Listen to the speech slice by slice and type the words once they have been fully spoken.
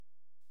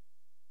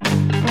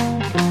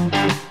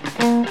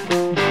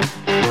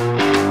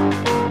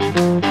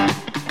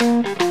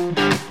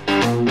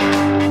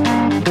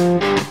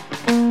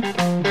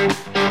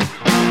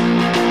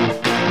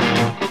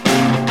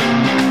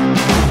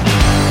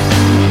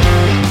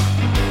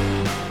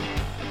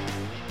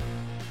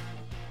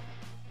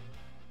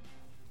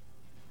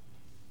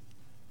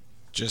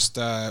Just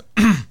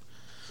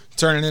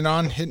turning it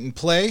on, hitting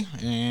play,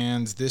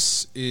 and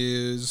this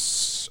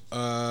is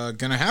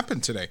gonna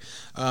happen today.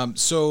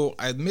 So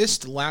I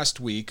missed last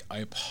week. I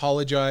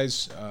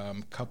apologize. A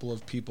couple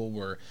of people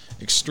were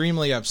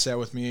extremely upset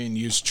with me and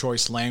used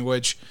choice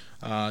language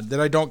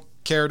that I don't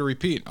care to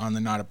repeat on the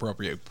Not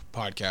Appropriate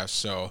podcast.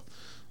 So,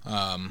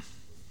 go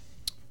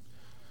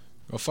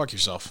fuck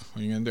yourself.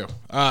 What are you gonna do?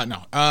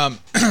 No.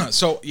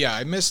 So yeah,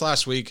 I missed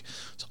last week.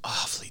 I was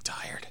awfully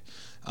tired.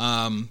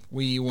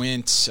 We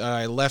went,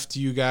 I left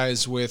you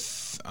guys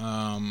with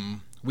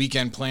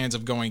weekend plans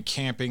of going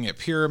camping at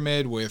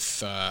Pyramid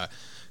with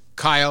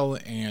Kyle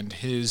and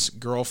his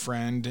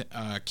girlfriend,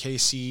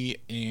 Casey,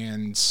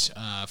 and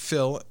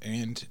Phil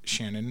and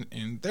Shannon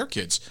and their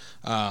kids.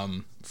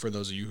 For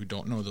those of you who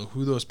don't know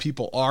who those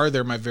people are,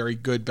 they're my very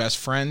good best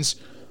friends,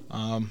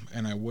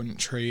 and I wouldn't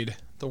trade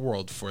the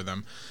world for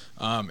them.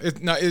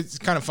 It's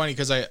kind of funny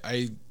because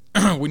I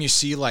when you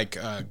see like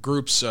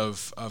groups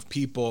of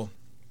people,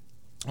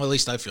 well, at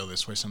least I feel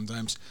this way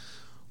sometimes,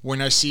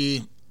 when I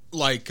see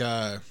like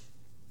Adam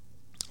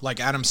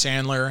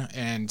Sandler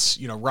and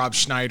Rob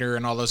Schneider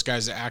and all those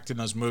guys that act in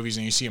those movies,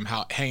 and you see them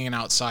hanging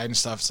outside and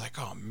stuff. It's like,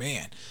 oh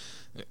man,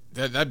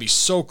 that'd be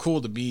so cool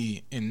to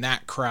be in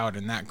that crowd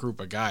and that group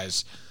of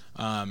guys.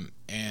 And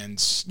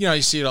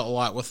you see it a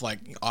lot with, like,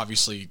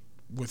 obviously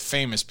with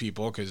famous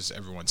people because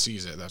everyone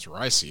sees it. That's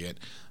where I see it.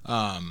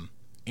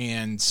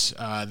 And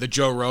the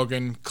Joe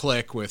Rogan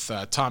clique with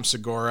Tom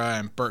Segura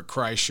and Bert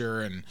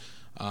Kreischer and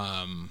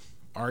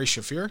Ari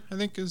Shaffir, I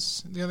think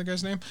is the other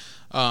guy's name.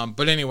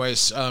 But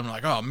anyways, I'm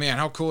like, oh man,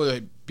 how cool would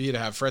it be to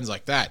have friends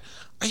like that?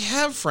 I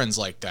have friends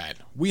like that.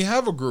 We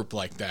have a group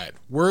like that.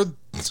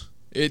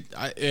 It's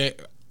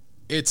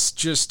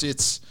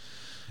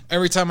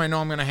every time I know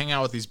I'm going to hang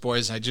out with these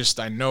boys, I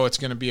know it's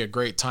going to be a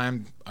great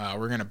time.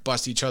 We're going to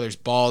bust each other's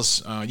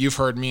balls. You've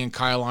heard me and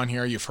Kyle on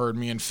here. You've heard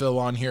me and Phil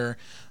on here.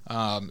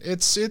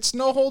 It's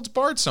no holds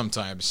barred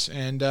sometimes.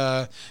 And,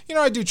 I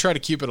do try to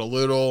keep it a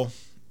little,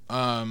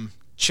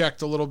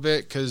 checked a little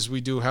bit because we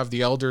do have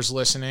the elders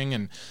listening,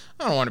 and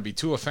I don't want to be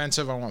too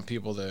offensive. I want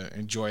people to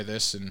enjoy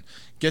this and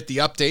get the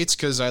updates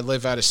because I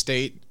live out of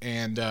state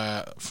and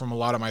from a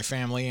lot of my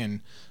family,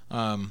 and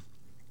I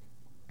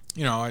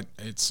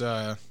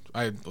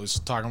was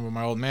talking with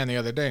my old man the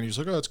other day, and he was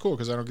like, oh, that's cool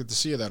because I don't get to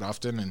see you that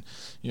often, and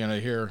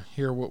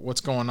hear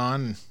what's going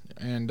on,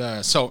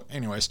 and so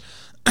anyways.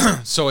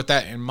 So with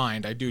that in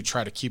mind, I do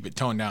try to keep it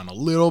toned down a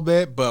little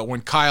bit, but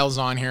when Kyle's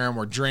on here and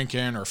we're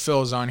drinking, or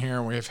Phil's on here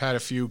and we've had a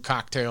few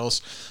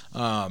cocktails,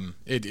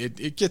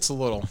 it gets a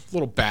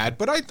little bad,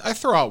 but I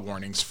throw out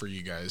warnings for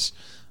you guys.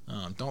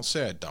 Don't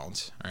say I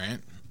don't, all right?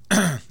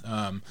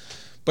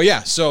 But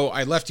yeah, so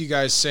I left you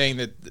guys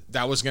saying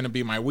that was going to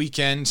be my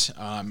weekend,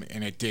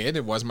 and it did.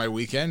 It was my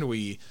weekend.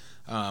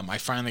 I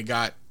finally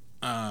got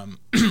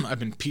I've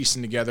been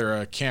piecing together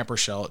a camper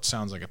shell. It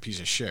sounds like a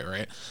piece of shit,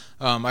 right?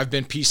 I've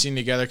been piecing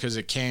together because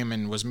it came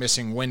and was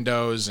missing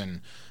windows,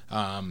 and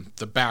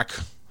the back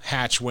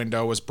hatch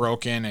window was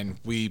broken, and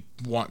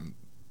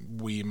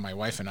my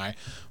wife and I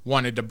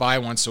wanted to buy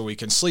one so we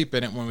can sleep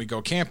in it when we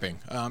go camping.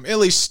 At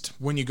least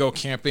when you go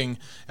camping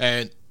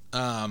at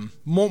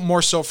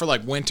more so for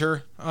like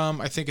winter.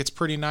 I think it's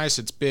pretty nice.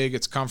 It's big,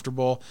 it's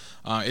comfortable.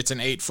 It's an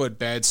 8-foot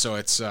bed, so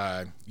it's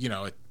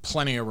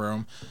plenty of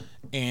room.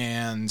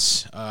 And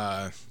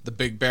the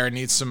big bear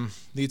needs some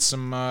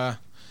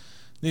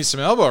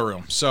elbow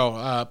room.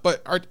 So,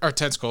 but our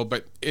tent's cold,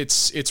 but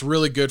it's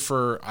really good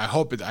for. I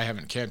hope I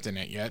haven't camped in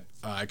it yet,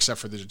 except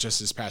for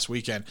just this past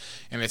weekend.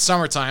 And it's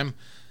summertime,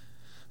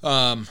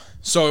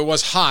 so it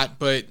was hot,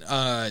 but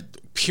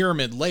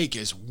Pyramid Lake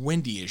is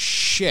windy as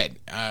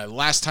shit. I've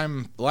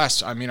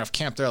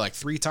camped there like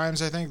 3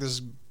 times. I think this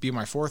will be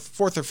my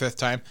fourth or fifth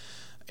time.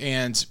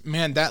 And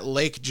man, that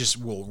lake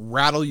just will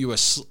rattle you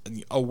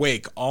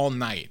awake all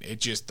night.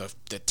 It just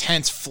the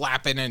tent's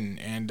flapping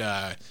and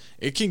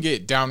it can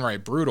get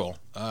downright brutal.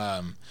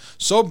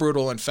 So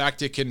brutal, in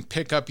fact, it can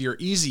pick up your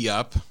Easy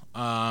Up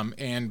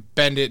and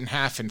bend it in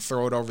half and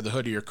throw it over the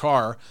hood of your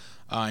car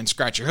and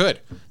scratch your hood.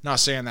 Not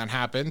saying that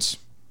happens.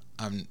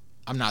 I'm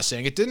not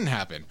saying it didn't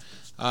happen.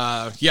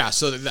 That's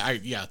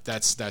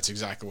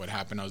exactly what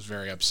happened. I was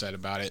very upset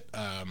about it.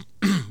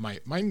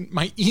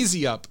 My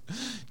Easy Up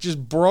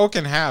just broke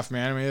in half,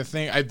 man. I mean,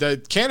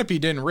 the canopy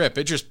didn't rip.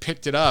 It just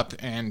picked it up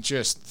and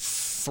just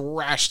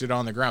thrashed it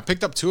on the ground.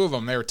 Picked up 2 of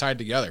them. They were tied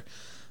together.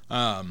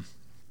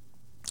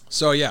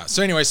 So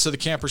the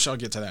camper shell, I'll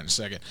get to that in a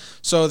second.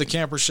 So the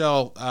camper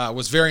shell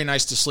was very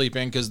nice to sleep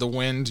in because the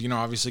wind,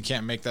 obviously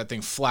can't make that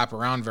thing flap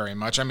around very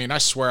much. I mean, I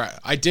swear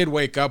I did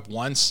wake up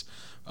once,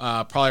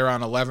 probably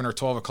around 11 or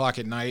 12 o'clock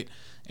at night,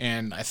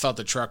 and I thought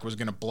the truck was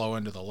going to blow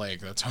into the lake.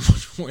 That's how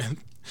much wind.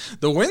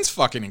 The wind's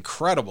fucking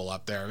incredible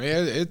up there. I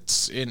mean,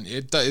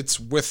 it's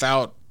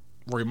without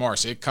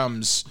remorse. It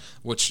comes,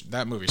 which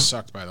that movie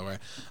sucked, by the way.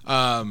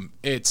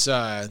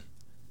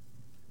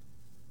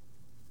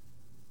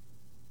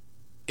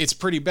 it's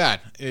pretty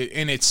bad.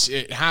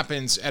 It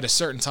happens at a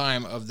certain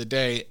time of the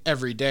day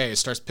every day. It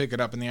starts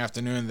picking up in the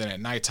afternoon, then at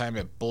nighttime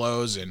it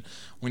blows, and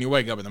when you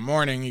wake up in the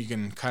morning, you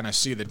can kind of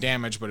see the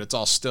damage, but it's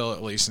all still,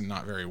 at least, and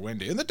not very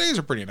windy. And the days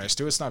are pretty nice,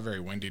 too. It's not very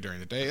windy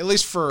during the day, at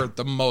least for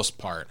the most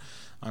part.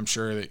 I'm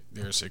sure that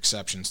there's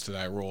exceptions to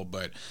that rule,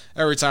 but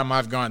every time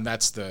I've gone,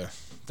 that's the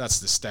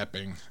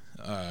stepping,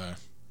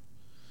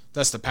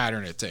 that's the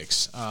pattern it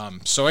takes.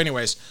 So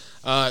anyways,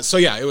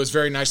 yeah, it was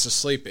very nice to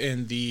sleep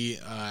in the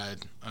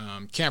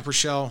camper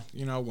shell.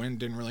 Wind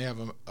didn't really have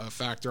a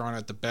factor on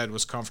it. The bed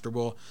was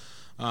comfortable.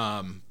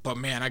 But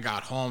man, I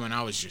got home and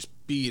I was just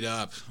beat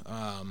up.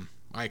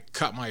 I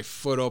cut my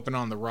foot open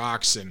on the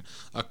rocks, and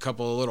a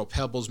couple of little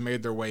pebbles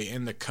made their way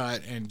in the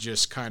cut, and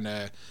just kind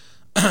of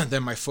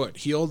then my foot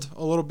healed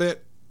a little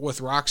bit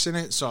with rocks in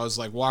it. So I was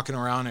like walking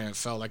around and it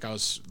felt like I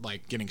was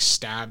like getting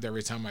stabbed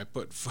every time I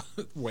put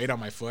weight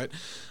on my foot.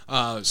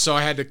 So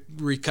I had to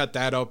recut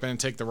that open and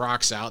take the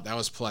rocks out. That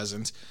was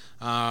pleasant.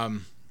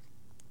 And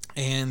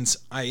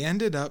I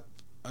ended up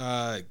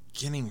I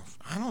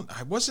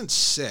wasn't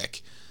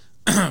sick,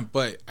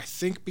 but I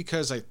think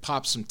because I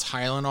popped some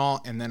Tylenol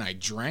and then I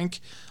drank,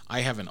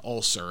 I have an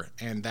ulcer,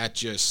 and that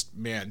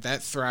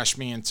that thrashed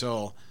me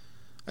until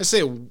I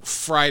say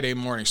Friday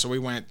morning. So I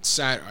went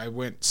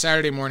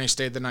Saturday morning,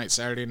 stayed the night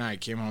Saturday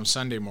night, came home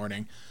Sunday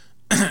morning,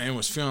 and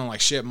was feeling like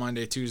shit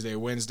Monday, Tuesday,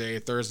 Wednesday,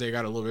 Thursday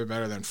got a little bit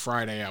better than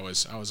Friday. I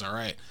was all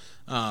right.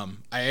 I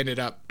ended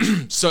up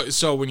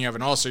so when you have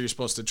an ulcer, you're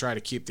supposed to try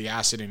to keep the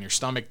acid in your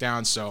stomach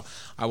down. So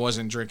I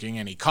wasn't drinking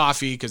any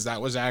coffee because that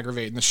was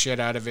aggravating the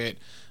shit out of it.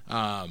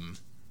 And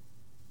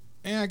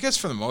I guess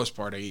for the most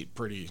part, I eat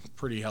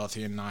pretty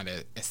healthy and not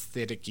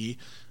acidic-y.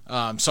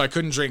 So I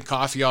couldn't drink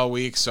coffee all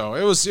week. So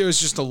it was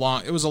just a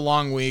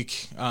long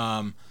week.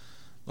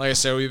 Like I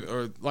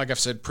said, like I've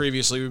said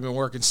previously, we've been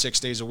working 6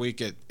 days a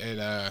week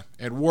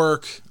at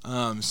work.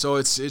 So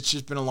it's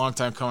just been a long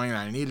time coming, and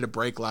I needed a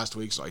break last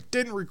week, so I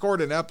didn't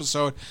record an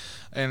episode,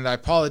 and I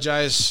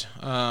apologize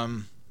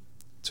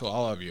to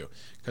all of you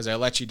because I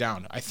let you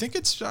down. I think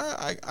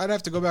I'd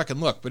have to go back and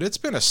look, but it's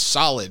been a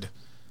solid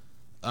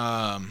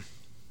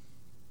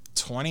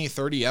 20,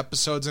 30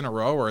 episodes in a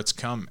row where it's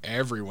come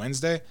every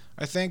Wednesday,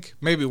 I think.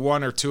 Maybe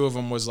one or two of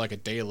them was like a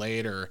day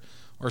late or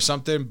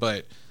something,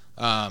 but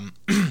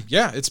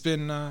yeah, it's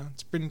been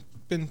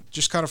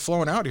just kind of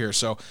flowing out here.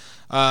 So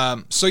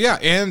yeah,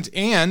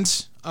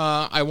 and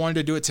I wanted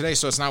to do it today,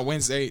 so it's not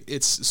Wednesday.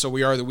 So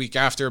we are the week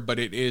after, but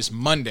it is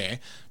Monday.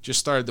 Just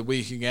started the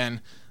week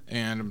again,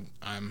 and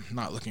I'm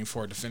not looking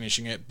forward to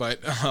finishing it, but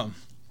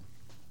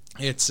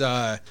it's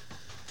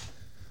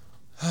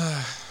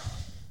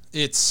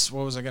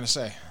what was I gonna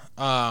say?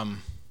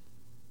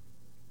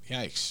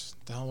 Yikes!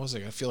 The hell was I?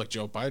 I feel like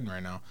Joe Biden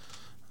right now.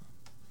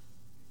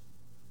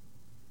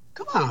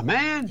 Come on,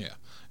 man. Yeah,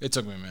 it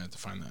took me a minute to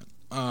find that.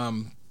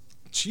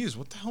 Geez,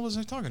 what the hell was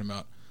I talking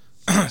about?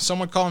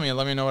 Someone call me and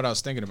let me know what I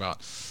was thinking about.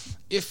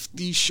 If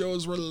these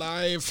shows were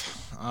live.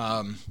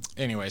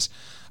 Anyways,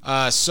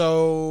 it's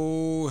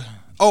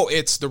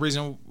the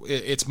reason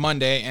it's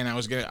Monday, and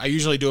I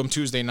usually do them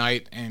Tuesday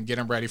night and get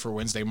them ready for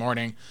Wednesday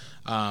morning.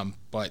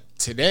 But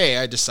today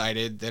I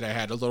decided that I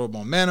had a little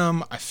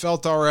momentum. I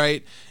felt all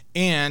right,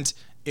 and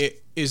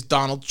it is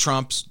Donald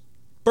Trump's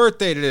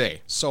birthday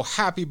today. So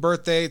happy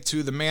birthday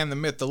to the man, the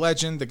myth, the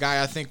legend, the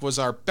guy I think was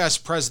our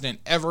best president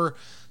ever.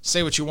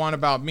 Say what you want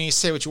about me.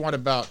 Say what you want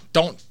about...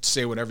 Don't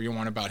say whatever you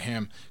want about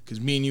him,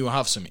 because me and you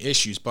have some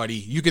issues, buddy.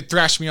 You could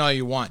thrash me all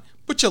you want,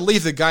 but you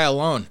leave the guy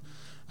alone.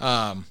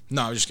 No,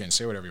 I'm just kidding.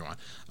 Say whatever you want.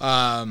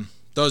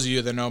 Those of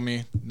you that know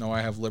me know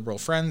I have liberal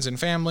friends and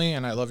family,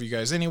 and I love you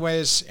guys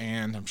anyways,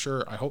 and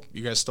I hope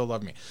you guys still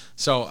love me.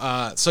 So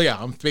yeah,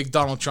 I'm a big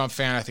Donald Trump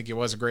fan. I think he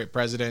was a great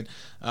president,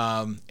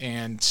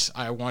 and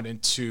I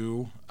wanted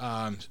to,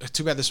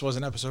 too bad this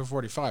wasn't episode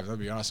 45. That'd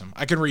be awesome.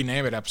 I could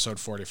rename it episode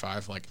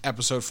 45, like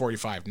episode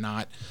 45,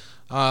 not.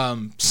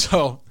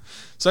 So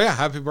yeah,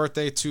 happy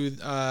birthday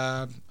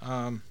to,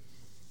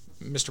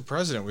 Mr.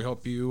 President. We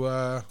hope you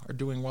are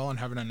doing well and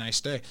having a nice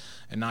day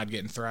and not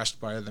getting thrashed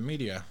by the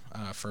media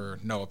for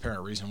no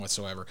apparent reason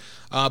whatsoever.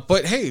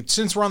 But hey,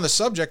 since we're on the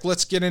subject,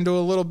 let's get into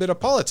a little bit of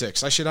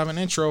politics. I should have an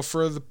intro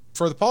for the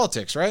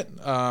politics, right?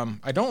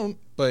 I don't,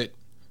 but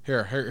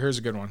here's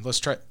a good one. Let's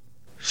try.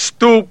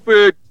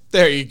 Stupid.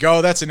 There you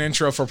go. That's an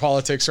intro for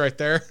politics right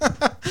there.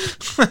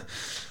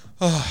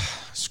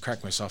 Just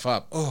cracked myself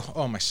up.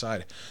 Oh, my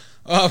side.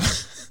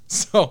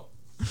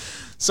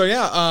 So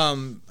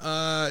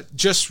yeah,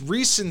 just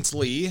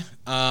recently,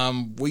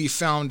 we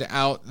found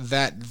out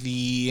that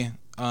the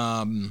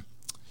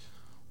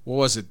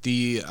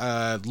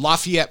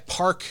Lafayette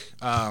Park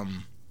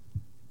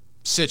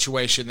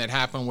situation that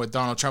happened with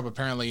Donald Trump.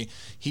 Apparently,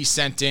 he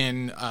sent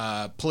in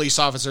police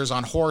officers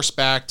on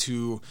horseback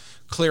to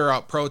clear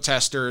out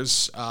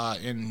protesters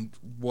in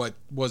what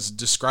was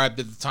described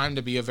at the time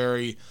to be a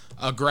very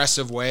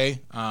aggressive way,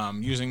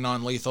 using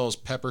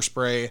non-lethals, pepper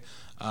spray,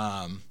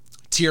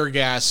 tear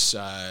gas,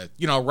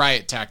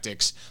 riot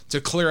tactics to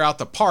clear out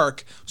the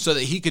park so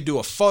that he could do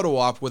a photo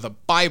op with a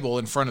Bible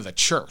in front of the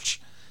church.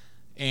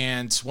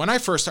 And when I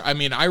first, I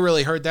mean, I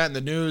really heard that in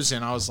the news,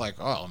 and I was like,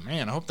 oh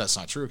man, I hope that's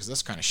not true, because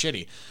that's kind of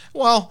shitty.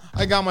 Well,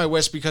 I got my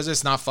wish, because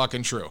it's not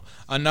fucking true.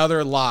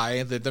 Another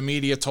lie that the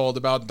media told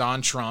about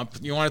Don Trump.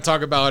 You want to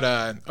talk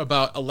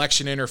about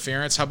election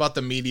interference? How about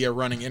the media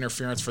running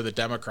interference for the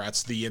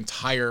Democrats the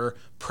entire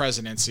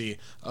presidency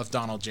of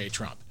Donald J.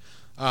 Trump?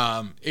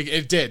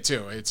 It did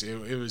too.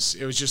 It was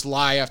just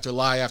lie after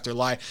lie after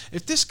lie.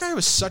 If this guy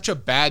was such a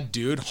bad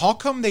dude, how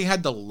come they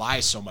had to lie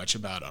so much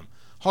about him?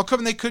 How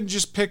come they couldn't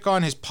just pick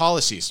on his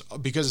policies,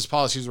 because his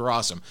policies were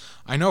awesome?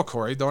 I know,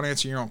 Corey, don't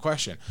answer your own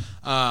question.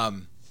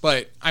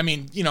 But I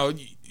mean, you know,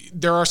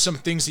 there are some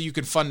things that you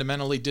could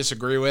fundamentally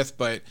disagree with,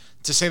 but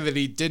to say that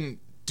he didn't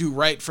do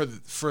right for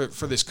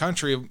this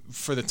country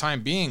for the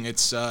time being,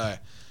 it's I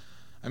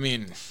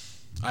mean,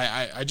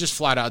 I just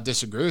flat out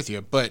disagree with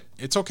you, but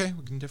it's okay.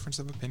 We can difference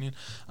of opinion.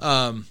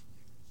 And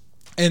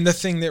the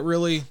thing that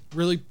really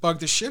bugged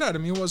the shit out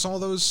of me was all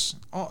those,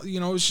 you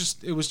know,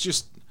 it was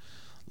just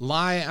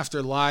lie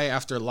after lie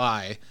after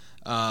lie.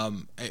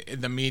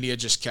 The media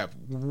just kept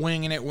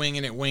winging it,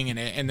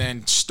 and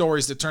then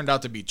stories that turned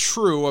out to be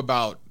true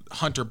about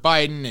Hunter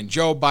Biden and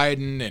Joe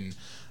Biden and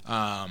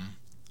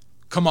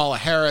Kamala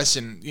Harris,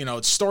 and you know,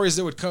 stories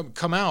that would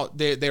come out,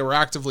 they were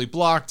actively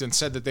blocked and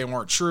said that they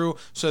weren't true,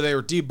 so they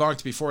were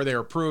debunked before they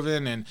were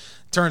proven, and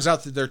it turns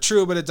out that they're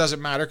true, but it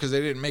doesn't matter because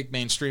they didn't make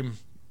mainstream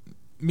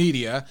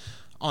media.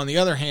 On the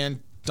other hand,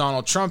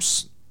 Donald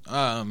Trump's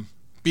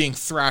being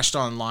thrashed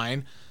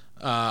online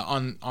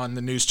on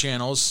the news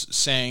channels,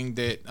 saying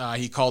that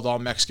he called all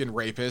Mexican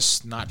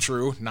rapists. Not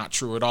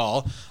true at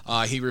all.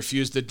 He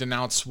refused to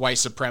denounce white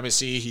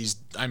supremacy.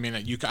 I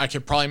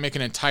could probably make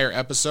an entire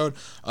episode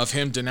of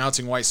him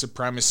denouncing white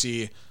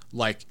supremacy,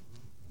 like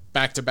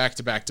back to back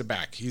to back to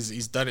back.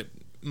 He's done it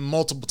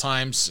multiple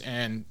times,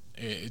 and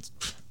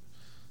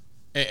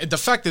the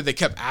fact that they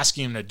kept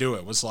asking him to do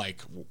it was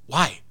like,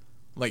 why?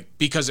 Like,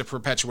 because it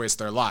perpetuates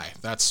their lie.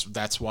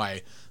 That's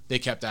why they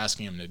kept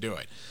asking him to do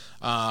it.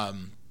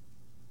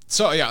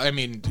 So, yeah, I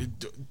mean,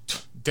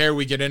 dare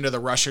we get into the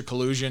Russia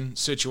collusion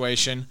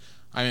situation?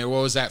 I mean,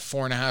 what was that,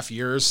 4.5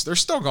 years? They're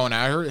still going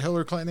at her.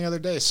 Hillary Clinton the other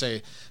day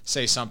say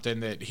something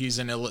that he's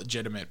an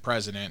illegitimate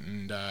president.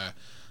 And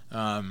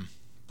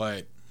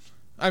but,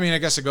 I mean, I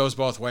guess it goes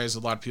both ways. A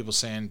lot of people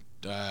saying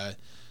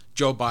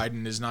Joe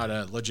Biden is not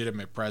a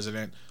legitimate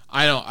president.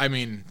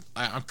 I'm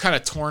kind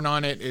of torn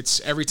on it. It's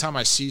every time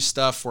I see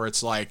stuff where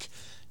it's like,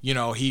 you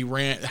know,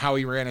 how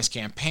he ran his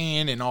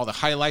campaign and all the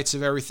highlights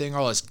of everything,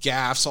 all his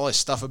gaffes, all his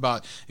stuff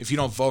about if you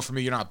don't vote for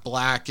me, you're not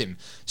black, and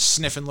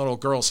sniffing little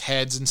girls'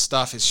 heads and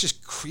stuff. It's just,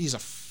 he's a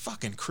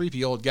fucking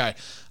creepy old guy.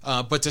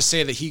 But to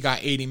say that he got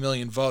 80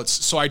 million votes,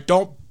 so I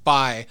don't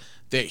buy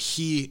that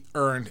he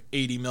earned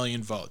 80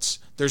 million votes.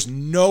 There's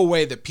no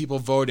way that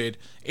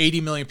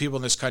 80 million people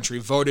in this country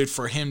voted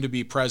for him to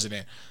be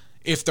president.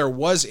 If there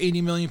was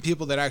 80 million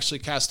people that actually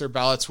cast their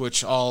ballots,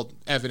 which all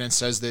evidence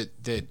says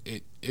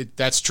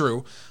that's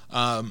true,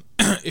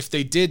 if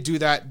they did do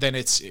that, then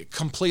it's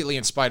completely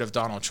in spite of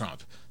Donald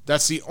Trump.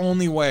 That's the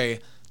only way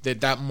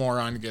that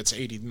moron gets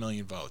 80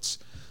 million votes.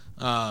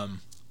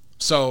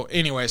 So,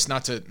 anyways,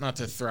 not to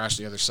thrash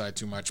the other side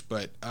too much,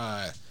 but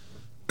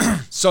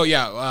so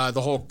yeah,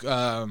 the whole.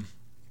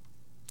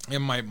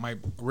 And my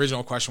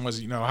original question was,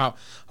 you know,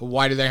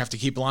 why do they have to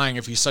keep lying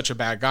if he's such a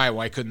bad guy?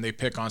 Why couldn't they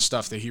pick on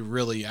stuff that he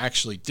really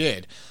actually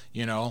did,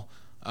 you know?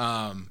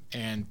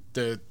 And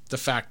the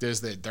fact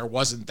is that there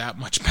wasn't that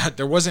much bad.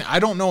 I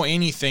don't know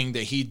anything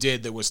that he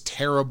did that was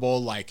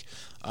terrible. Like,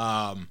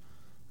 while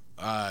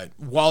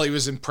he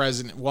was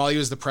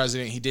the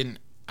president, he didn't,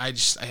 I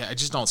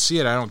just don't see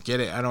it. I don't get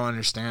it. I don't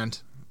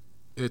understand.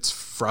 It's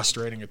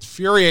frustrating. It's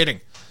infuriating.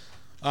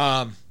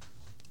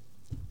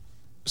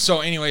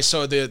 So anyway,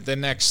 the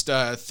next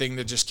thing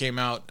that just came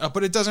out,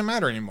 but it doesn't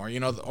matter anymore,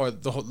 you know, or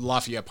the whole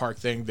Lafayette Park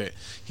thing that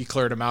he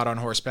cleared him out on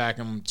horseback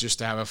and just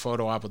to have a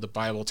photo op with the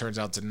Bible turns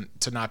out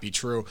to not be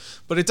true.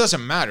 But it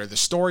doesn't matter. The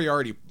story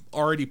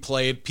already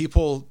played.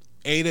 People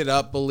ate it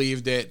up,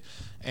 believed it,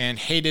 and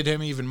hated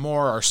him even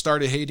more, or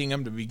started hating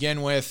him to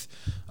begin with.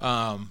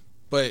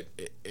 But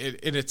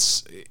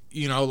it's,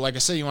 you know, like I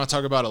said, you want to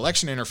talk about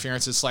election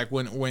interference. It's like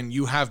when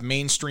you have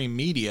mainstream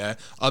media,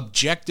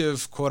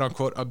 objective, quote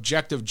unquote,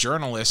 objective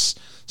journalists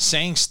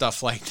saying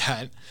stuff like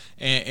that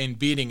and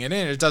beating it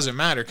in, it doesn't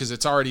matter because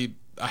it's already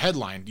a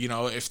headline. You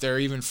know, if they're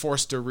even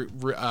forced to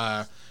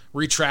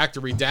retract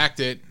or redact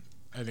it,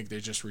 I think they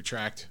just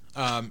retract.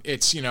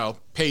 It's, you know,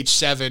 page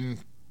 7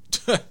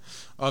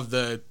 of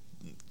the,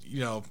 you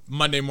know,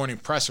 Monday Morning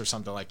Press or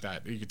something like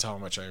that. You can tell how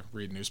much I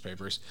read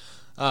newspapers.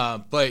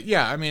 But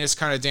yeah, I mean, it's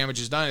kind of damage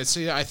is done.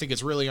 I think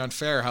it's really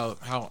unfair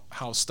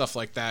how stuff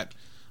like that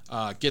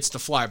gets to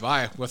fly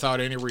by without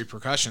any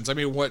repercussions. I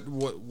mean,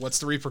 what's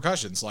the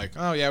repercussions? Like,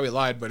 oh yeah, we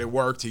lied, but it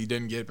worked. He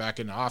didn't get back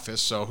into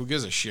office, so who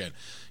gives a shit?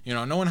 You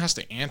know, no one has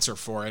to answer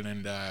for it.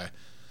 And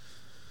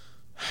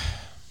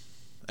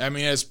I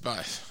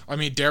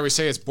mean, dare we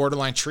say it's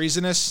borderline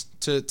treasonous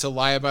to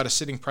lie about a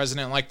sitting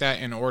president like that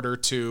in order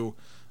to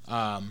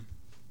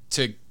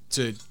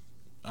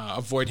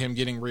avoid him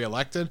getting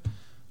reelected.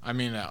 I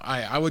mean,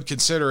 I would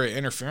consider it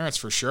interference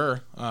for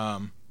sure.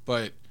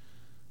 But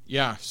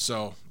yeah,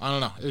 so I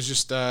don't know. It was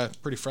just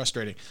pretty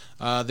frustrating.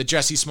 The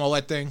Jesse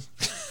Smollett thing.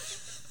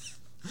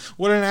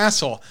 What an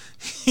asshole.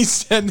 He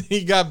said that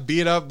he got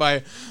beat up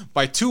by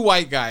two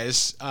white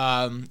guys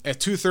at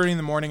 2:30 in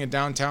the morning in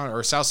downtown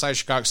or south side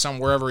Chicago,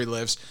 wherever he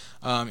lives,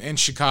 in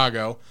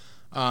Chicago.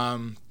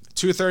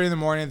 2:30 in the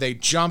morning, they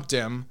jumped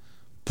him,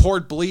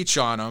 poured bleach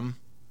on him,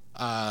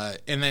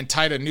 and then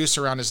tied a noose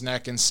around his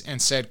neck and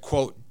said,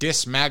 quote,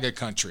 "Dis MAGA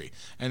country,"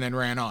 and then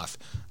ran off.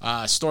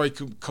 Story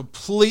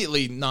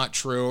completely not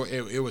true.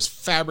 It was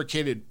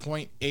fabricated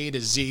point A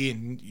to Z,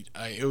 and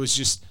it was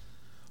just...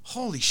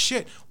 Holy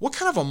shit, what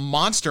kind of a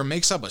monster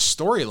makes up a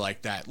story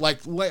like that? Like,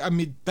 I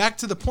mean, back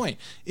to the point.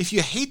 If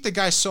you hate the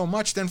guy so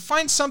much, then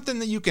find something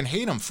that you can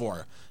hate him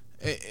for.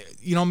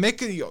 You know,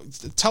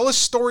 tell us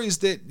stories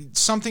that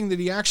something that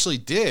he actually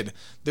did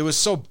that was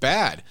so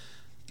bad,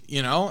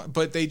 you know,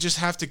 but they just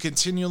have to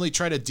continually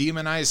try to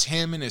demonize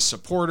him and his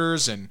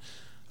supporters. And,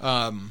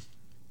 I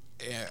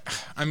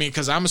mean,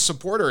 because I'm a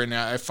supporter and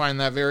I find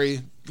that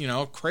very, you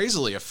know,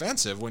 crazily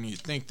offensive when you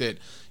think that,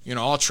 you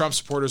know, all Trump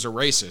supporters are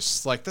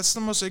racist. Like, that's the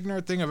most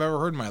ignorant thing I've ever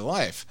heard in my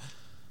life.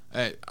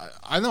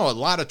 I know a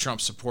lot of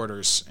Trump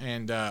supporters,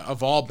 and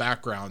of all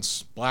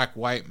backgrounds, black,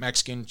 white,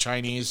 Mexican,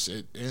 Chinese.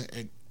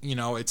 You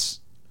know, it's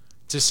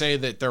to say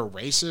that they're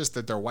racist,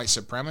 that they're white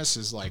supremacists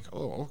is like,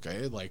 oh,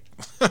 okay. Like,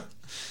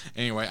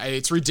 anyway,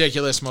 it's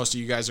ridiculous. Most of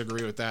you guys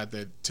agree with that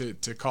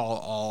to call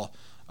all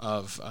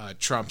of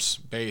Trump's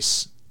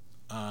base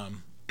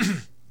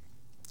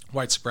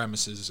white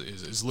supremacists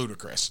is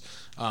ludicrous.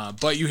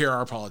 But you hear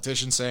our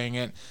politicians saying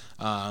it,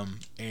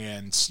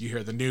 and you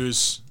hear the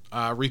news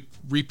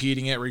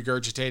repeating it,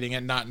 regurgitating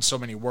it, not in so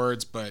many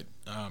words, but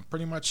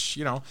pretty much,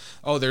 you know,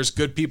 oh, there's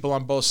good people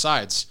on both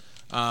sides.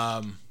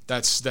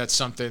 That's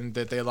something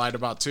that they lied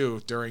about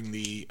too during I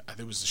think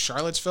it was the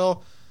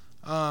Charlottesville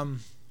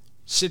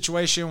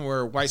situation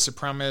where white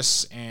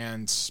supremacists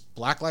and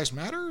Black Lives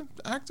Matter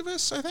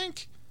activists, I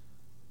think,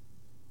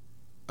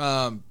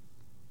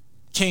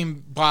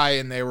 came by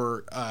and they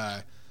were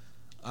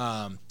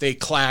they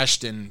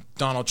clashed, and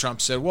Donald Trump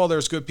said, well,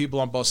 there's good people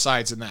on both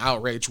sides, and the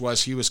outrage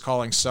was he was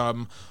calling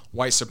some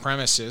white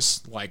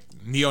supremacists like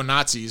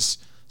neo-Nazis,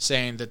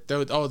 saying that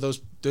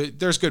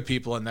there's good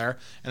people in there,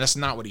 and that's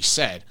not what he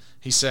said.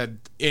 He said,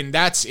 in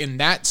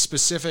that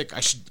specific, I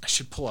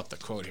should pull up the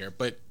quote here,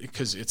 but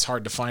because it's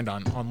hard to find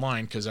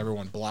online because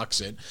everyone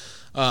blocks it.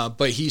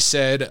 But he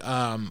said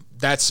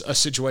that's a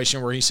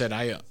situation where he said,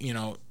 I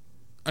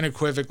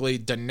unequivocally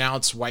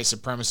denounce white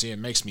supremacy. It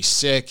makes me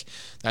sick.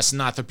 That's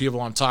not the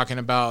people I'm talking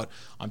about.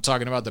 I'm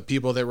talking about the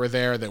people that were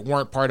there that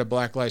weren't part of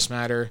Black Lives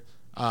Matter.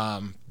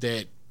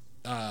 There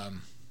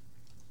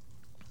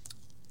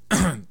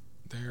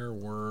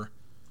were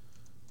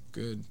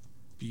good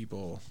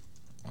people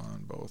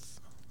on both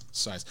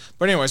sides.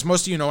 But anyways,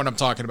 most of you know what I'm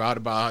talking about.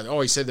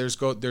 He said there's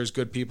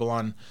good people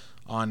on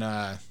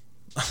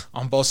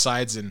both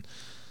sides, and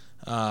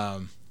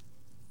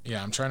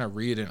yeah, I'm trying to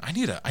read it. I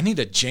need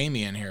a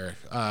Jamie in here.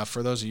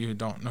 For those of you who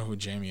don't know who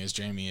Jamie is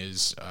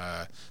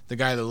the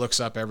guy that looks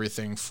up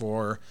everything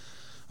for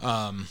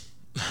Joe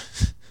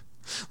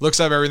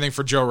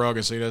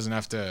Rogan, so he doesn't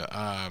have to.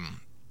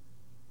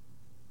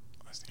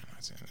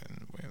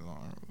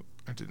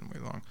 I didn't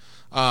wait long.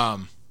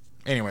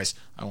 Anyways,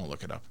 I won't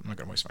look it up. I'm not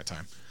gonna waste my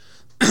time.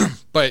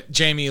 But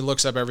Jamie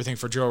looks up everything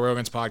for Joe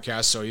Rogan's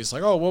podcast, so he's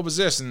like, "Oh, what was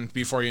this?" And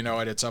before you know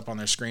it, it's up on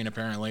their screen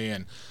apparently,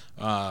 and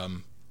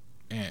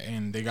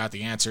they got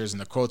the answers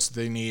and the quotes that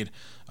they need.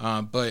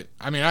 But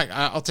I mean,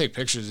 I'll take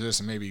pictures of this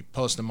and maybe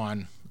post them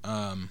on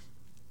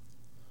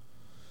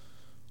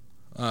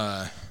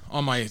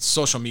my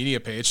social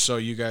media page, so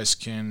you guys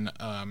can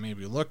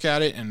maybe look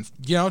at it and,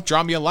 you know,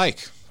 drop me a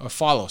like, a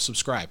follow,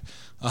 subscribe.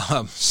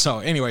 So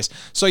anyways,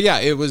 so yeah,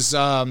 it was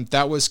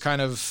that was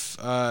kind of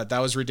that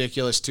was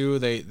ridiculous too.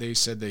 He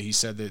said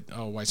that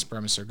white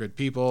supremacists are good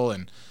people,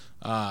 and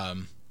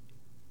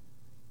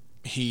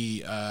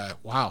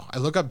wow, I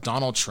look up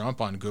Donald Trump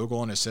on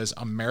Google and it says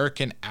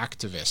American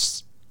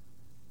activists.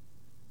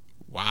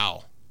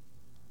 Wow.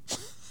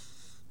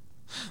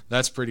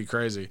 That's pretty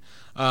crazy.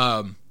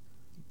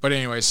 But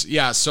anyways,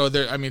 yeah, so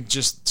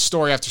just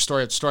story after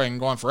story after story, and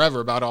go on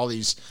forever about all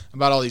these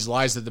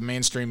lies that the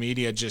mainstream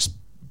media just,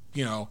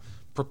 you know,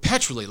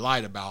 perpetually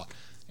lied about.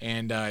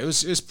 And it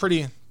was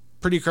pretty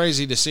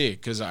crazy to see,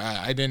 because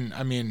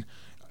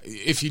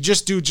if you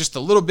just do just a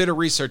little bit of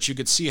research, you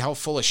could see how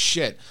full of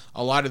shit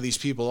a lot of these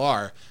people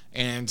are.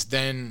 And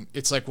then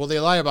it's like, well,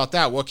 they lie about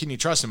that. What can you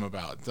trust them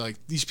about? Like,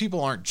 these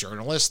people aren't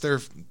journalists. They're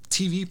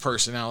TV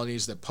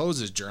personalities that pose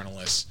as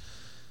journalists.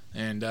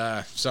 And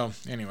so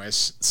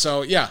anyways,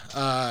 so yeah.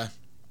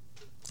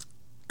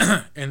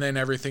 And then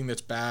everything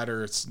that's bad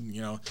or it's,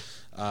 you know,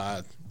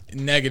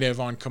 negative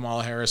on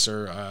Kamala Harris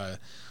or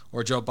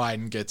Joe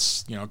Biden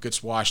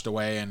gets washed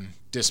away and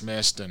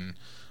dismissed. And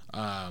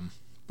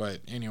but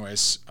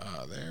anyways,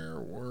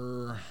 there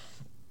were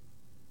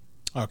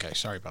Okay,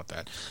 sorry about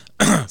that.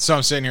 So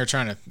I'm sitting here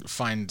trying to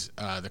find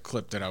the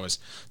clip that I was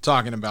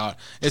talking about.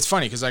 It's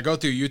funny because I go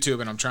through YouTube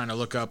and I'm trying to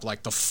look up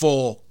like the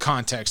full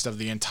context of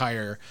the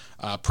entire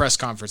press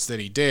conference that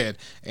he did,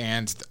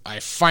 and I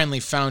finally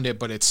found it.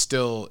 But it's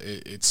still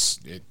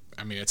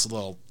I mean, it's a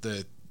little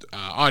the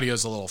audio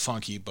is a little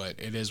funky, but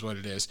it is what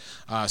it is.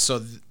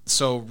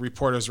 So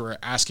reporters were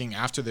asking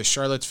after the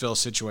Charlottesville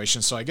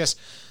situation. So I guess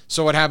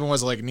what happened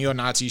was like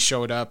neo-Nazis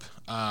showed up.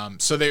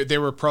 So they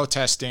were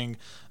protesting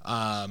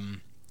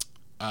the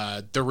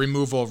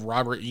removal of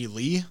Robert E.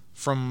 Lee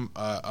from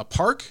a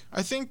park,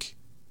 I think,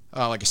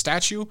 like a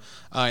statue,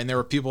 and there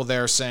were people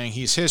there saying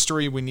he's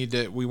history.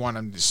 We want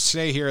him to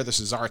stay here. This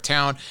is our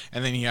town.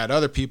 And then he had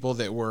other people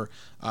that were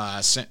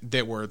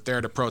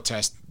there to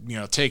protest,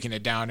 taking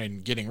it down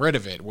and getting rid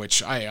of it.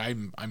 Which I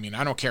mean,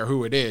 I don't care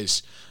who it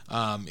is.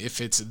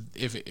 If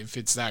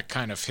it's that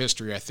kind of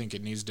history, I think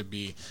it needs to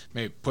be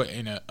maybe put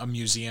in a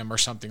museum or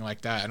something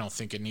like that. I don't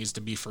think it needs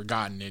to be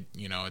forgotten.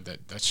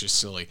 That's just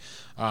silly.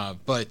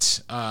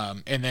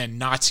 And then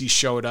Nazis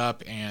showed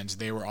up, and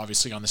they were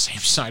obviously on the same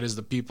side as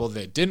the people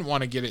that didn't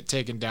want to get it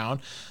taken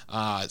down.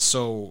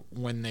 So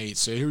when they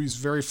say he's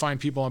very fine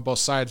people on both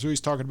sides,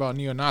 he's talking about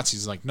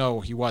neo-Nazis, like,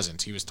 no, he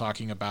wasn't. He was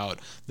talking about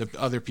the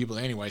other people.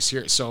 Anyways,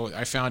 here, so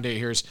I found it.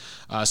 Here's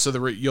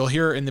you'll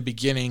hear in the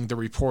beginning the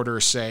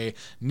reporter say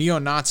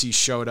neo-Nazis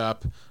showed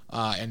up,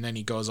 and then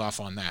he goes off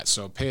on that.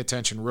 So pay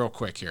attention real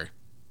quick here.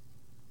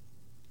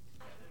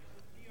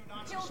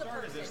 They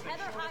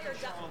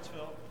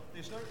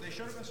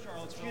showed up in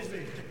Charlottesville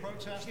to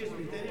protest. Excuse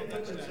me, they didn't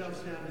put themselves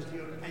down as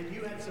neo, and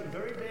you had some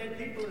very bad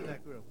people in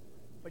that group.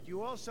 But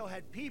you also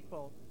had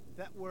people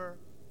that were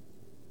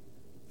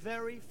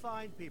very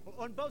fine people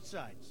on both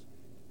sides.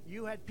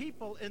 You had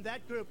people in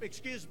that group,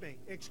 excuse me,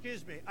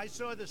 I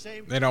saw the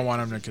same. They don't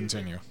want him to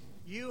continue.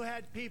 You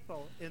had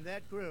people in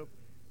that group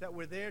that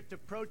were there to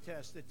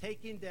protest the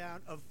taking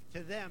down of,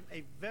 to them,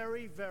 a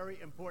very, very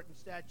important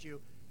statue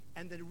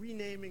and the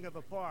renaming of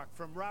a park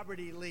from Robert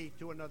E. Lee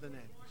to another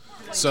name.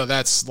 So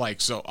that's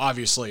so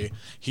obviously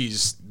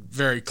he's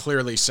very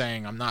clearly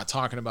saying, I'm not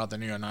talking about the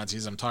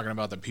neo-Nazis, I'm talking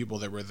about the people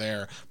that were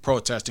there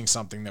protesting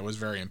something that was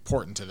very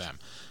important to them.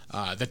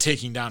 The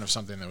taking down of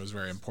something that was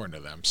very important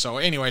to them. So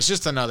anyways,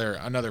 just another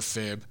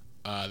fib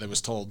that was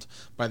told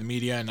by the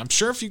media. And I'm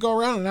sure if you go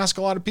around and ask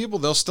a lot of people,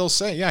 they'll still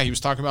say, yeah, he was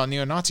talking about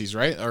neo-Nazis,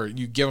 right? Or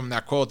you give them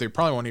that quote, they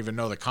probably won't even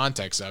know the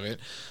context of it.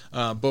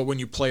 But when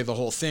you play the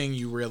whole thing,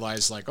 you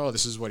realize like, oh,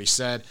 this is what he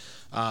said.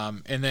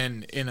 And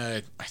then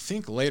I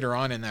think later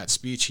on in that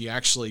speech, he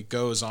actually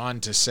goes on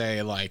to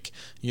say like,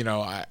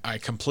 I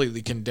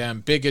completely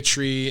condemn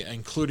bigotry,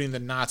 including the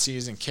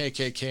Nazis and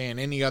KKK and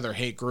any other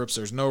hate groups.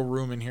 There's no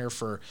room in here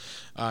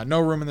no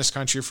room in this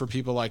country for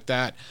people like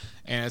that.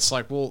 And it's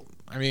like, well,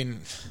 I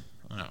mean,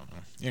 I don't know.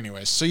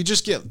 Anyways, so you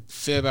just get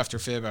fib after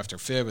fib after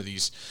fib of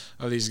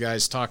these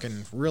guys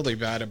talking really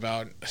bad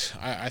about,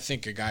 I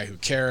think, a guy who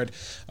cared,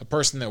 a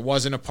person that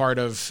wasn't a part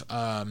of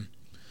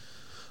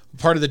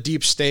the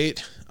deep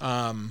state.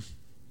 And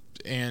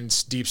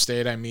deep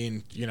state, I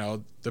mean,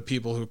 the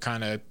people who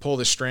kind of pull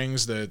the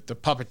strings, the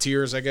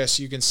puppeteers, I guess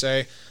you can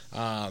say.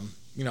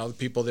 The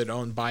people that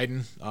own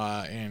Biden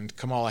and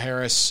Kamala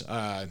Harris,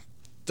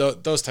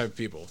 those type of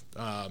people.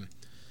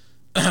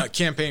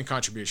 Campaign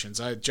contributions.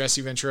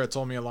 Jesse Ventura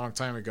told me a long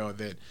time ago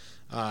that,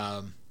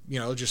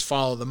 just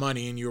follow the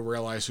money and you'll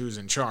realize who's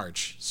in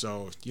charge.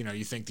 So,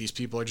 you think these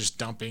people are just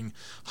dumping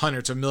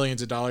hundreds of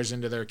millions of dollars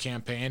into their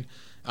campaign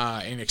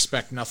and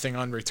expect nothing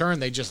on return.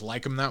 They just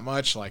like them that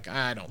much. Like,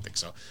 I don't think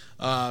so.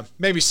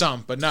 Maybe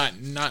some, but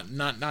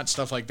not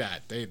stuff like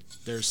that.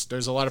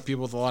 There's a lot of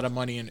people with a lot of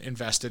money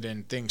invested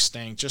in things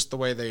staying just the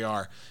way they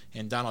are.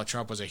 And Donald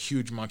Trump was a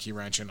huge monkey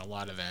wrench in a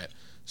lot of that.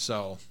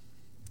 So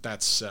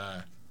that's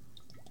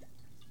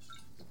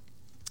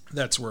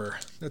where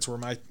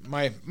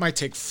my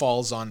take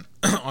falls on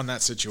on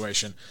that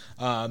situation.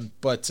 I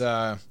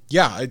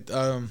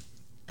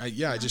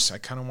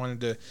kind of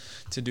wanted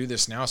to do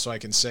this now so I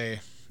can say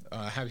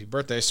happy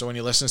birthday. So when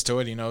he listens to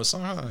it, he knows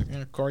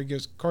Corey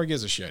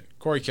gives a shit.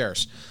 Corey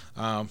cares.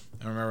 I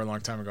remember a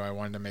long time ago I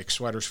wanted to make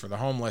sweaters for the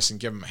homeless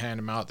and hand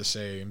them out to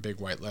say in big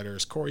white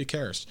letters, Corey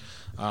cares.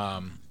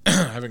 I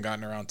haven't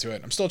gotten around to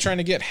it. I'm still trying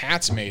to get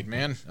hats made,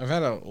 man. I've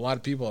had a lot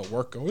of people at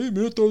work go, hey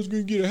man, I thought I was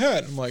going to get a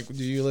hat. I'm like,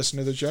 do you listen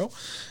to the show?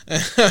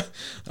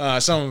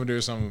 Some of them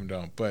do, some of them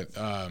don't. But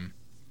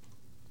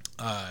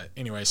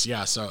anyways,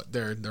 yeah, so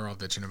they're all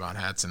bitching about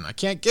hats, and I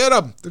can't get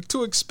them. They're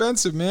too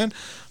expensive, man.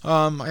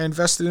 I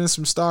invested in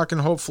some stock,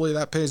 and hopefully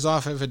that pays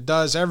off. If it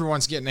does,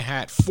 everyone's getting a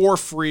hat for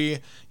free.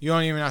 You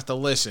don't even have to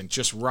listen.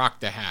 Just rock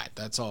the hat.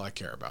 That's all I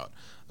care about.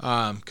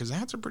 Because the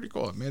hats are pretty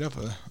cool. I made up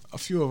a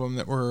few of them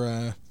that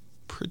were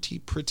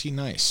pretty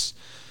nice.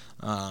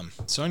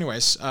 So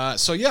anyways,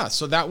 so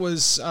that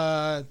was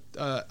a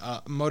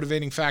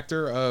motivating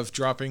factor of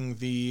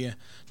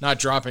not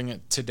dropping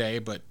it today,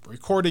 but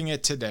recording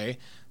it today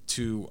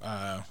to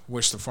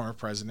wish the former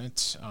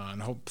president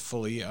and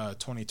hopefully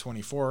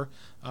 2024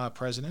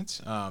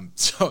 president.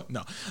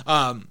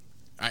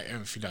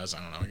 if he does, I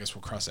don't know. I guess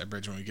we'll cross that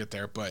bridge when we get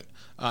there. But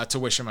to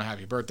wish him a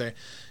happy birthday,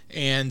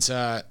 and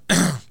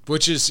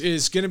which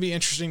is going to be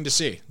interesting to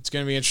see. It's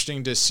going to be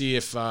interesting to see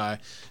if I'd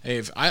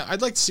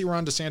like to see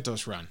Ron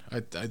DeSantis run.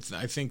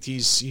 I think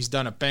he's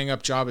done a bang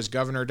up job as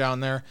governor down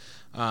there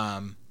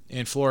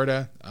in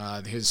Florida.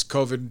 His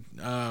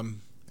COVID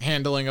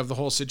handling of the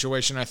whole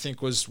situation, I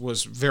think, was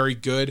very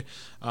good.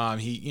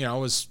 He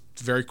was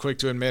very quick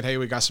to admit, hey,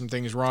 we got some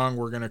things wrong.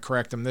 We're going to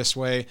correct them this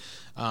way.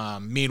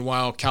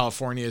 Meanwhile,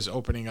 California is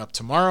opening up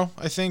tomorrow,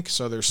 I think.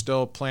 So they're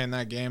still playing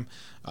that game,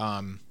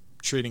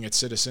 treating its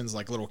citizens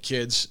like little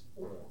kids.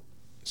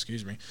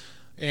 Excuse me.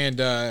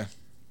 And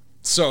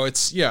so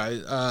it's,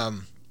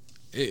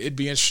 it'd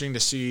be interesting to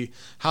see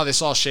how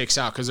this all shakes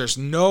out, because there's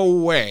no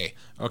way.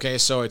 Okay,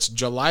 so it's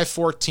July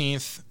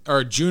 14th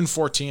or June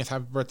 14th.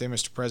 Happy birthday,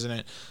 Mr.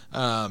 President.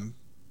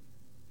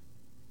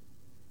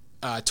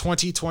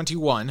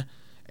 2021.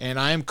 And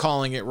I am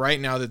calling it right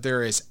now that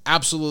there is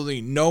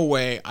absolutely no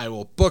way I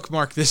will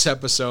bookmark this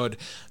episode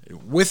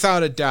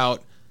without a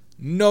doubt,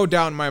 no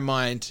doubt in my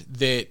mind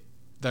that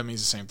means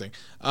the same thing.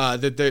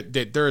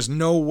 That there is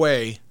no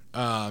way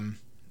Joe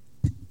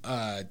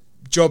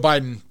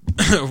Biden.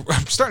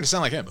 I'm starting to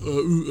sound like him.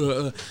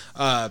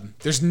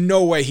 There's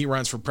no way he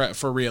runs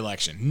for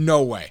re-election.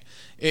 No way.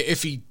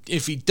 If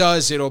he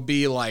does, it'll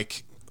be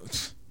like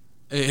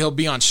he'll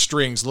be on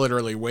strings,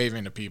 literally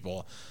waving to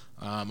people.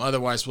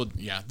 Otherwise,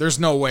 there's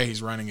no way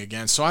he's running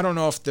again. So I don't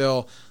know if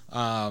they'll.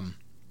 I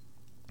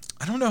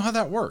don't know how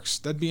that works.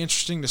 That'd be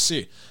interesting to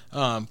see,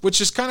 which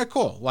is kind of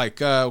cool. Like,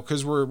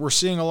 because we're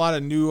seeing a lot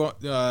of new.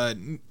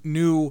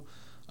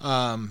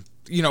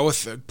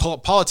 With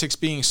politics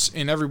being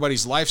in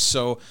everybody's life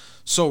so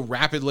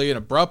rapidly and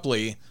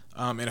abruptly,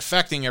 and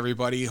affecting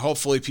everybody.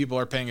 Hopefully, people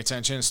are paying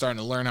attention and starting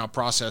to learn how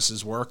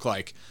processes work.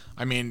 Like,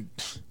 I mean.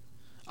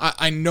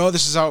 I know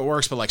this is how it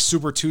works, but like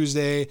Super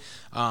Tuesday,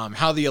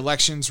 how the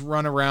elections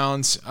run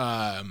around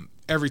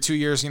every 2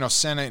 years,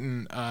 Senate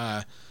and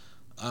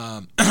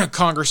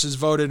Congress is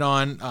voted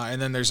on,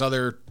 and then there's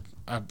other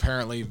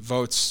apparently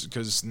votes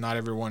because not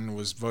everyone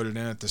was voted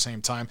in at the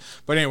same time.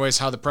 But anyways,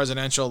 how the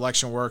presidential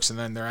election works, and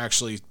then they're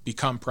actually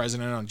become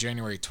president on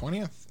January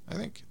 20th, I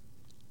think.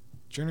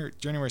 January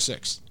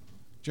 6th.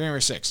 January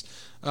 6th.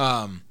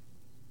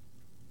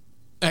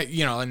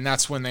 And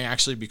that's when they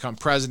actually become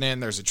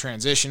president. There's a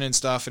transition and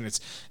stuff, and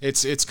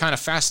it's kind of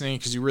fascinating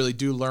because you really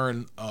do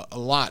learn a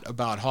lot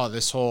about how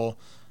this whole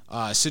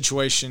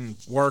situation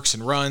works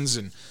and runs,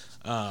 and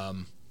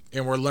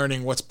we're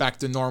learning what's back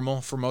to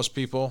normal for most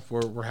people.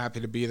 We're happy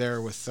to be there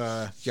with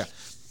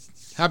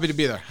happy to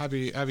be there.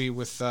 Happy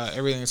with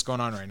everything that's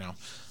going on right now.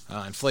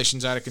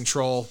 Inflation's out of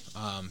control.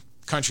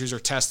 Countries are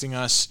testing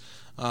us.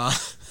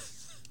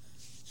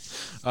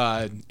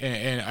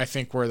 And I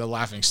think we're the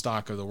laughing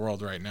stock of the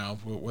world right now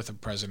with a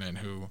president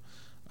who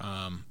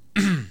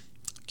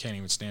can't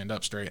even stand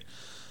up straight.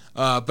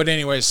 But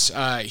anyways,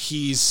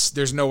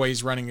 there's no way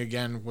he's running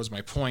again, was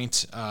my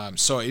point.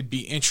 So it'd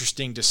be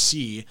interesting to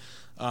see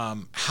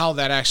how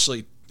that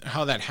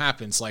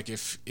happens. Like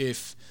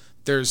if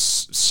there's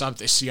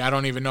something, I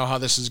don't even know how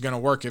this is going to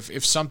work.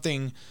 If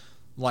something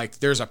like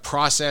there's a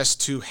process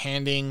to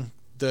handing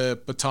the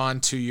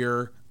baton to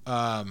your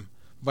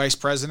vice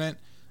president,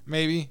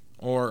 maybe,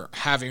 or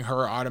having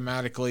her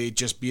automatically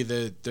just be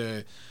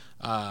the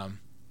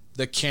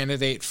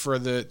candidate for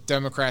the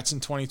Democrats in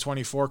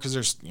 2024, because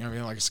there's,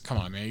 come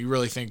on, man, you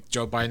really think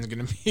Joe Biden's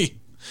going to be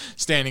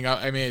standing up?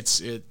 I mean,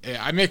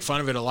 I make fun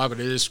of it a lot,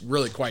 but it is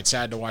really quite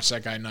sad to watch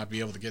that guy not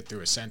be able to get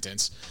through a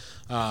sentence.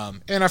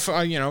 And I've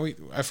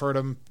heard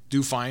him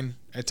do fine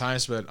at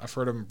times, but I've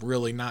heard him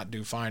really not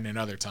do fine in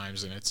other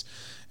times, and it's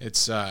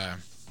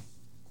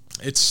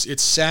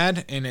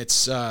sad, and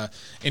it's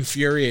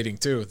infuriating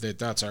too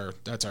that's our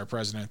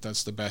president.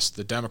 That's the best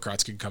the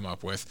Democrats could come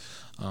up with.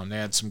 They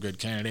had some good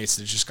candidates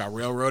that just got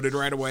railroaded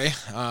right away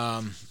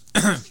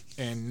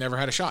and never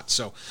had a shot.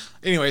 So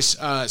anyways,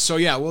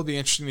 it will be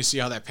interesting to see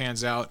how that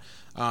pans out,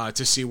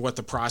 to see what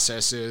the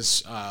process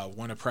is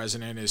when a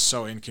president is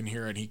so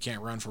incoherent he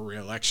can't run for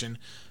re-election.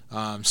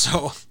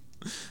 So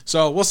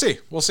we'll see.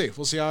 We'll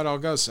see how it all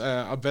goes.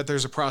 I'll bet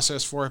there's a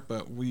process for it,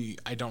 but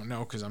I don't know,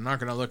 because I'm not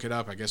going to look it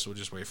up. I guess we'll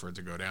just wait for it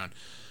to go down.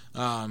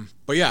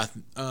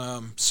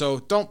 So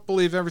don't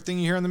believe everything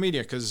you hear in the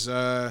media, because,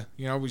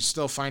 we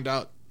still find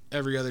out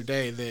every other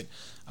day that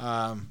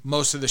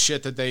most of the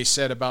shit that they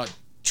said about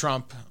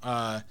Trump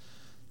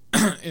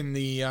in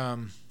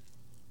the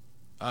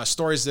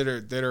stories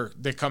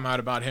that come out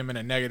about him in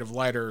a negative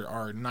light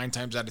are 9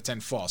 times out of 10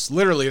 false.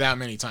 Literally that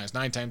many times,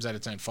 9 times out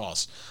of 10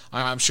 false.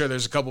 I'm sure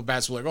there's a couple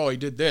bats who are like, oh, he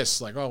did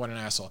this, like, oh, what an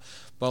asshole.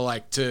 But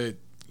like to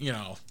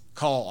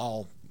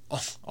call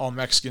all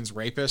Mexicans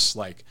rapists,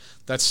 like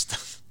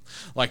that's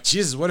like,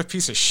 Jesus, what a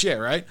piece of shit,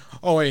 right?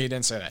 Oh wait, he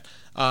didn't say that.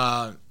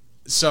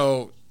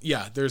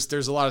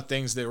 There's a lot of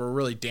things that were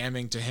really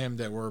damning to him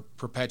that were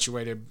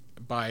perpetuated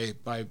by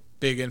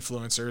big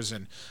influencers,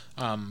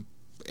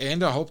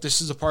 and I hope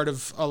this is a part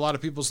of a lot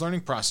of people's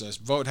learning process.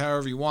 Vote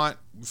however you want.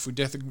 If we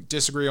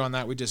disagree on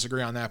that, we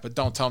disagree on that. But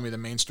don't tell me the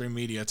mainstream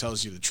media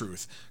tells you the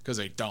truth, because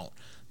they don't.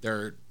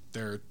 They're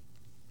they're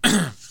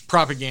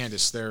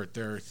propagandists. I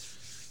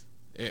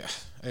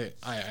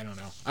don't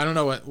know. I don't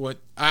know what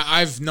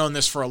I've known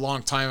this for a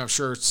long time. I'm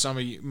sure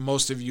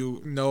most of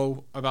you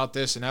know about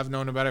this and have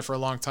known about it for a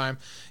long time.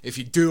 If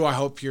you do, I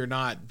hope you're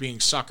not being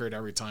suckered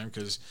every time,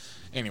 because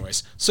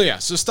anyways. So yeah,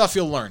 so stuff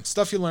you'll learn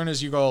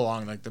as you go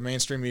along. Like, the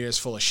mainstream media is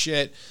full of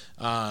shit.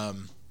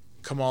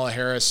 Kamala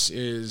Harris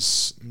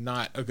is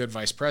not a good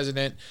vice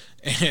president,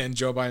 and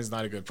Joe Biden's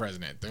not a good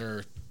president.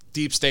 They're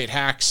deep state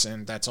hacks,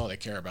 and that's all they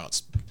care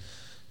about.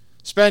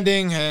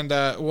 Spending and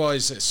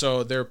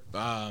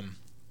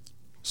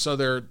so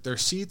their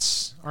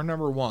seats are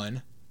number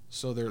one.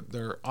 So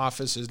their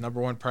office is number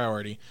one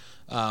priority.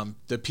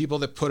 The people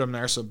that put them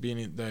there, so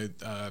being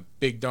the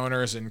big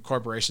donors and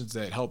corporations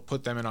that help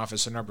put them in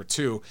office, are number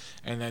two,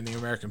 and then the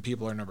American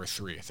people are number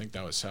three. I think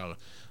that was how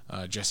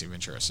Jesse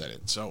Ventura said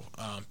it. So,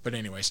 but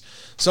anyways,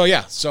 so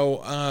yeah,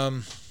 so I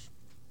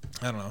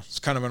don't know. It's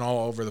kind of an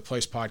all over the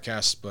place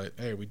podcast, but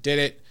hey, we did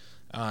it.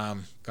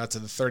 Got to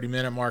the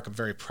 30-minute mark. I'm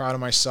very proud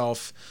of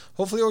myself.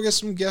 Hopefully we'll get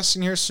some guests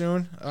in here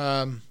soon.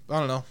 I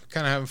don't know.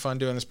 Kind of having fun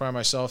doing this by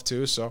myself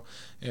too. So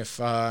if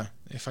I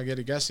get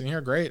a guest in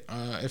here, great.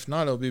 If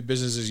not, it'll be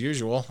business as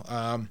usual.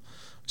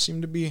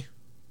 Seem to be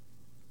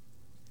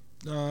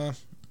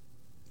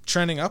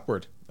trending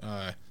upward.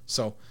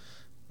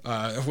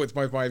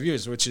 With my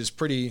views, which is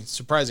pretty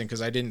surprising,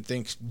 because I didn't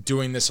think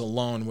doing this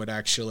alone would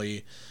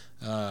actually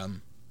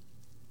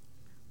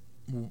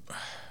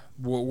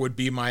would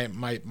be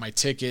my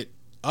ticket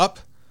up.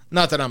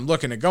 Not that I'm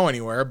looking to go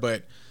anywhere,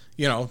 but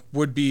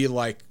would be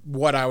like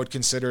what I would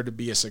consider to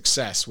be a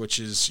success, which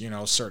is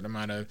a certain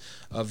amount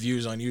of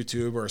views on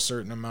YouTube or a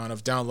certain amount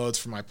of downloads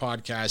for my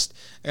podcast,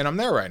 and I'm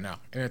there right now,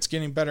 and it's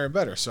getting better and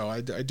better. So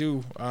I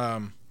do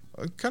I'm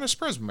kind of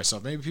surprised with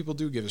myself. Maybe people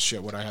do give a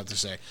shit what I have to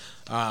say,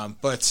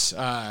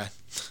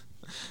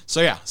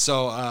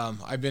 So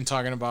I've been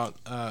talking about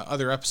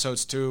other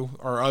episodes too,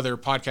 or other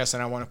podcasts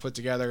that I want to put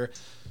together.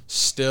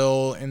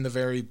 Still in the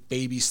very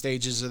baby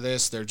stages of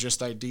this. They're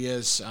just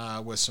ideas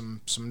with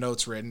some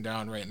notes written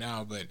down right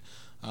now, but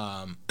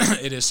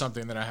it is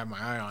something that I have my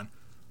eye on.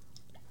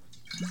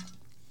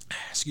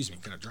 Excuse me,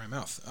 got a dry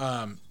mouth.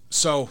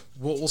 So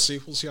we'll see.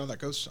 We'll see how that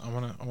goes. I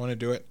wanna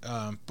do it.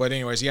 But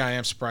anyways, yeah, I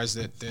am surprised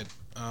that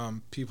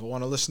people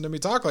want to listen to me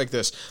talk like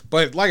this.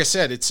 But like I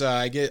said, it's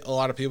I get a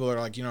lot of people that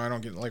are like, I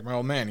don't get, like my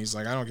old man. He's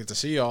like, I don't get to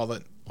see you all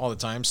the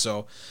time.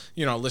 So,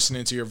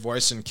 listening to your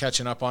voice and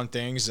catching up on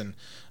things, and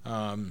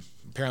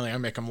apparently I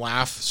make him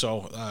laugh.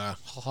 So,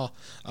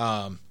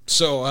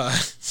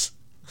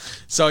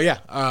 so yeah.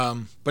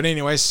 But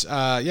anyways,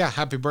 yeah,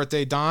 happy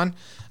birthday, Don.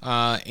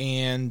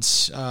 And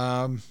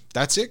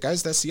that's it,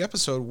 guys. That's the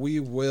episode. We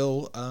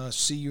will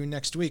see you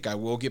next week. I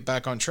will get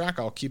back on track.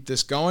 I'll keep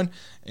this going.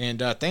 And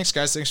thanks,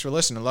 guys. Thanks for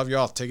listening. Love you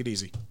all. Take it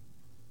easy.